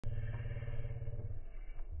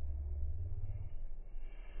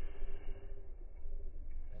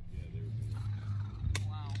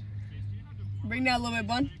Bring down a little bit,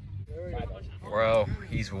 bun. Bro,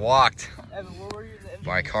 he's walked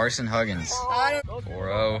by Carson Huggins.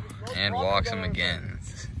 4-0 and walks him again.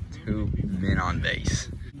 2 men on base.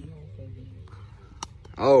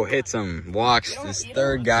 Oh, hits him. Walks this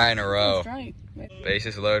 3rd guy in a row.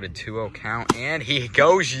 Bases loaded, 2-0 count, and he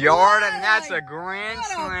goes yard, and that's a grand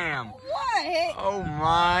slam. What a hit. Oh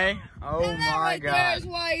my Right God. there is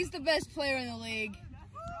why he's the best player in the league.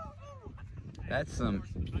 That's some.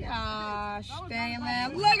 Gosh, dang it,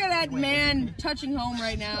 man. Look at that man touching home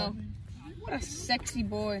right now. What a sexy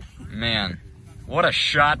boy. Man, what a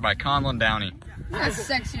shot by Conlon Downey. That's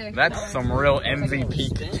sexy. That's some real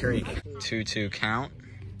MVP streak. 2-2 count.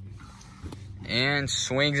 And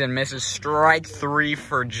swings and misses. Strike 3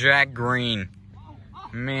 for Jack Green.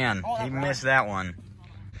 Man, he missed that one.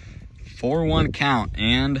 4-1 count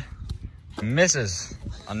and misses.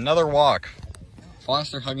 Another walk.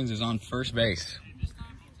 Foster Huggins is on first base.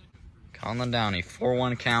 Conlon Downey,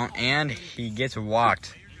 4-1 count, and he gets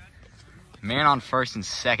walked. Man on first and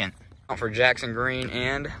second. For Jackson Green,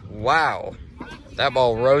 and wow, that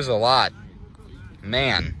ball rose a lot.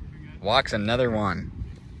 Man, walks another one.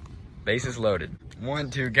 Bases loaded.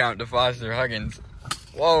 1-2 count to Foster Huggins.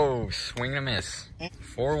 Whoa, swing and a miss.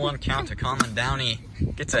 4-1 count to Conlon Downey.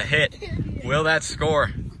 Gets a hit. Will that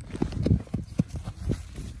score?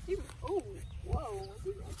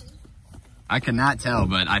 I cannot tell,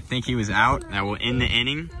 but I think he was out. That will end the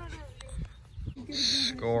inning.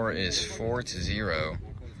 Score is 4-0.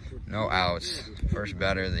 No outs. First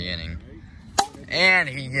batter of the inning. And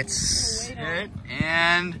he gets hit.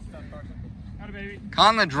 And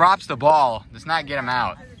Conlon drops the ball. Does not get him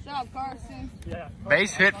out. Good job, Carson.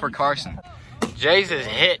 Base hit for Carson. Jays is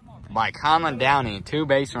hit by Conlon Downey. 2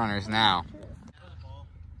 base runners now.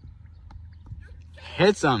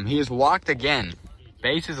 Hits him. He is walked again.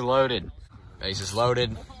 Bases loaded. Bases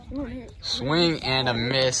loaded. Swing and a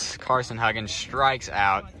miss. Carson Huggins strikes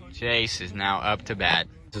out. Jace is now up to bat.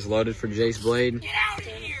 This is loaded for Jace Blade.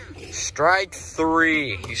 Strike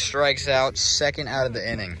 3. He strikes out. 2nd out of the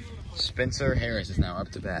inning. Spencer Harris is now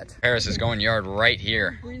up to bat. Harris is going yard right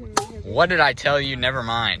here. What did I tell you? Never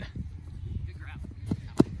mind.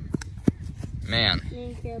 Man.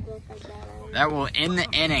 That will end the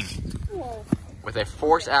inning with a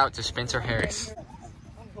force out to Spencer Harris.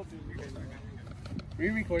 Are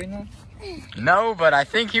you recording that? No, but I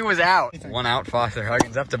think he was out. 1 out, Foster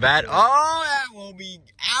Huggins up to bat. Oh, that will be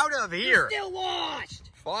out of here. Still washed.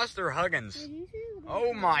 Foster Huggins.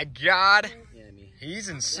 Oh my God. He's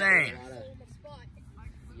insane.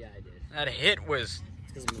 Yeah, I did. That hit was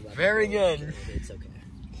very good. It's okay.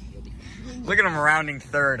 Look at him rounding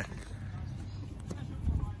third.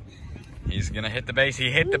 He's going to hit the base. He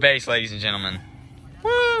hit the base, ladies and gentlemen.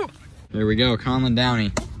 Woo! There we go, Conlon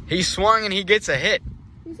Downey. He swung and he gets a hit.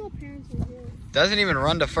 Doesn't even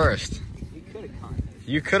run to first.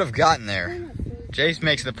 You could have gotten there. Jace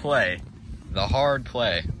makes the play. The hard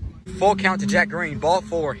play. Full count to Jack Green. Ball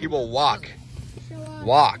 4. He will walk.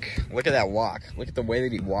 Walk. Look at that walk. Look at the way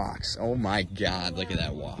that he walks. Oh my God. Look at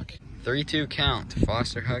that walk. 3-2 count to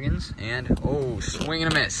Foster Huggins. And, oh, swing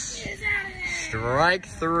and a miss. Strike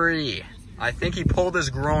 3. I think he pulled his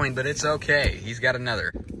groin, but it's okay. He's got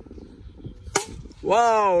another.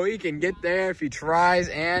 Whoa, he can get there if he tries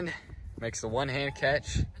and makes the one-hand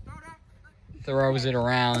catch. Throws it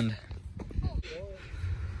around.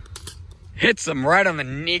 Hits him right on the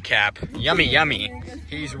kneecap. Yummy, yummy.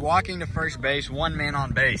 He's walking to first base, 1 man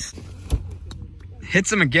on base.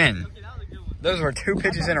 Hits him again. Those were 2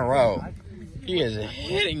 pitches in a row. He is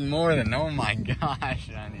hitting more than, oh my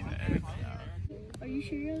gosh. I need to edit that out. Are you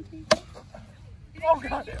sure you're okay? Oh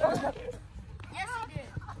God! Oh God! Yes, he did.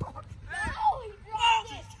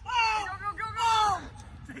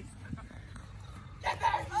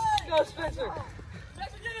 Go, Spencer!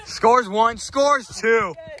 Scores 1, scores 2.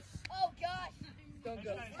 Oh, gosh. Don't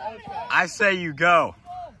go. I say you go.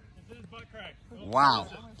 Wow,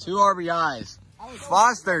 2 RBIs.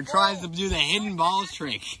 Foster tries to do the hidden balls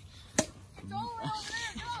trick.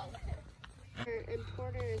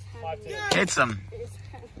 Hits him.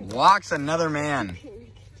 Walks another man.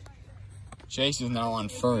 Chase is now on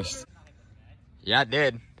first. Yeah, it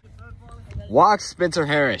did. Walks Spencer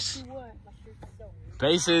Harris.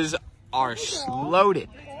 Bases are loaded.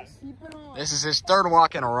 This is his 3rd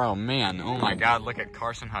walk in a row. Man, oh my God, look at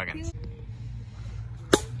Carson Huggins.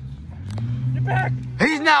 Get back!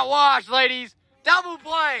 He's not washed, ladies. Double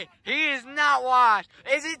play. He is not washed.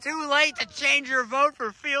 Is it too late to change your vote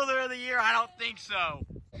for Fielder of the Year? I don't think so.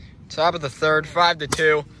 Top of the 3rd,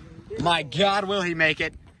 5-2. My God, will he make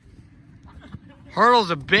it? Hurdle's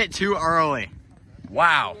a bit too early.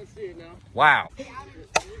 Wow. Wow.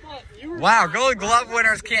 Wow, Gold Glove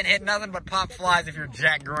winners can't hit nothing but pop flies if you're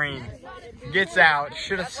Jack Green. Gets out.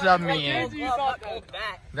 Should have subbed me in.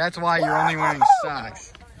 That's why you're only wearing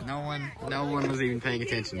socks. No one was even paying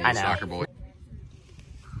attention to the soccer boy.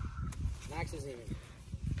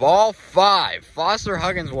 Ball 5. Foster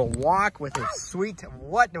Huggins will walk with his sweet.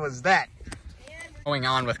 What was that? Going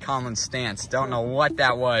on with Conlon's stance. Don't know what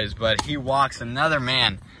that was, but he walks another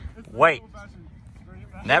man. Wait.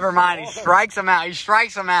 Never mind. He strikes him out. He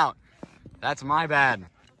strikes him out. That's my bad.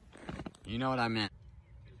 You know what I meant.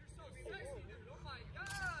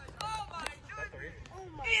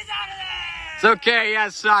 It's okay. He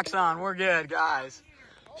has socks on. We're good, guys.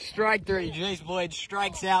 Strike 3. Jace Blade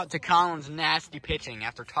strikes out to Conlon's nasty pitching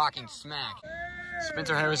after talking smack.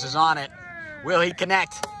 Spencer Harris is on it. Will he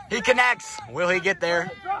connect? He connects. Will he get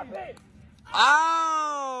there?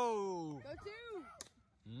 Oh!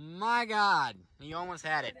 My God. He almost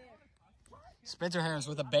had it. Spencer Harris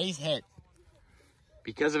with a base hit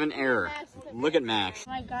because of an error. Look at Max.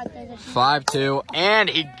 5-2. And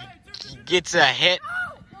he gets a hit.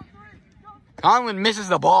 Conlon misses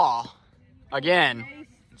the ball. Again.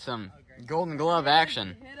 Some Golden Glove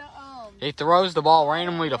action. He throws the ball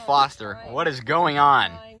randomly to Foster. What is going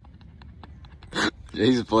on?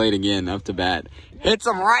 He's played again, up to bat. Hits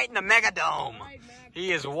him right in the Megadome.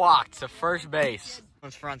 He is walked to first base.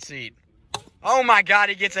 His front seat. Oh my God,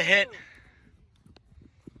 he gets a hit.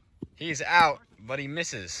 He's out, but he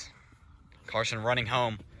misses. Carson running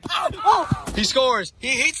home. Oh! He scores. He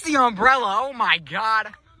hits the umbrella. Oh my God.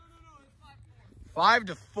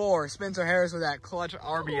 5-4, Spencer Harris with that clutch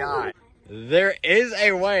RBI. There is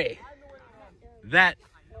a way that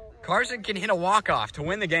Carson can hit a walk-off to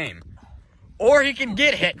win the game. Or he can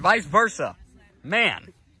get hit, vice versa.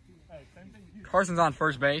 Man. Carson's on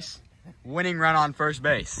first base. Winning run on first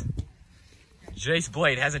base. Jace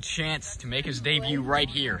Blade has a chance to make his debut right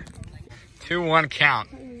here. 2-1 count.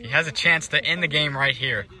 He has a chance to end the game right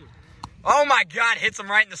here. Oh my God, hits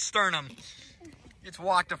him right in the sternum. Gets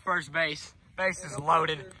walked to first base. Base is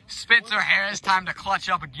loaded. Spencer Harris, time to clutch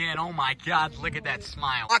up again. Oh my God, look at that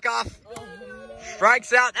smile. Walk off.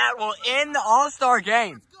 Strikes out. That will end the All Star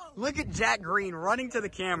Game. Look at Jack Green running to the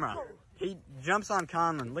camera. He jumps on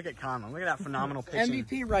Conlon. Look at Conlon. Look at that phenomenal pitching.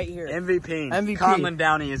 MVP right here. MVP. Conlon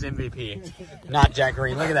Downey is MVP. Not Jack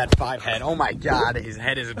Green. Look at that 5 head. Oh my God, his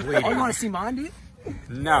head is bleeding. Oh, you want to see mine, dude?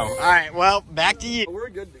 No. All right, well, back to you. We're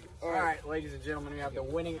good, dude. All right, ladies and gentlemen, we have the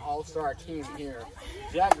winning All-Star team here.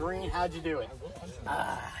 Jack Green, how'd you do it?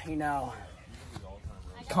 You know,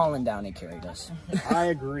 Colin Downey carried us. I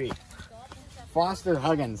agree. Foster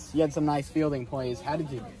Huggins, you had some nice fielding plays. How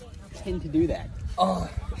did you tend to do that? Oh,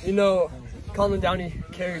 you know, Colin Downey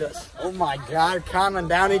carried us. Oh my God, Conlon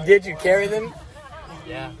Downey, did you carry them?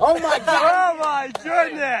 Yeah. Oh my God! Oh my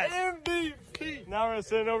goodness! MVP. Now we're gonna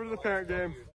send it over to the parent game.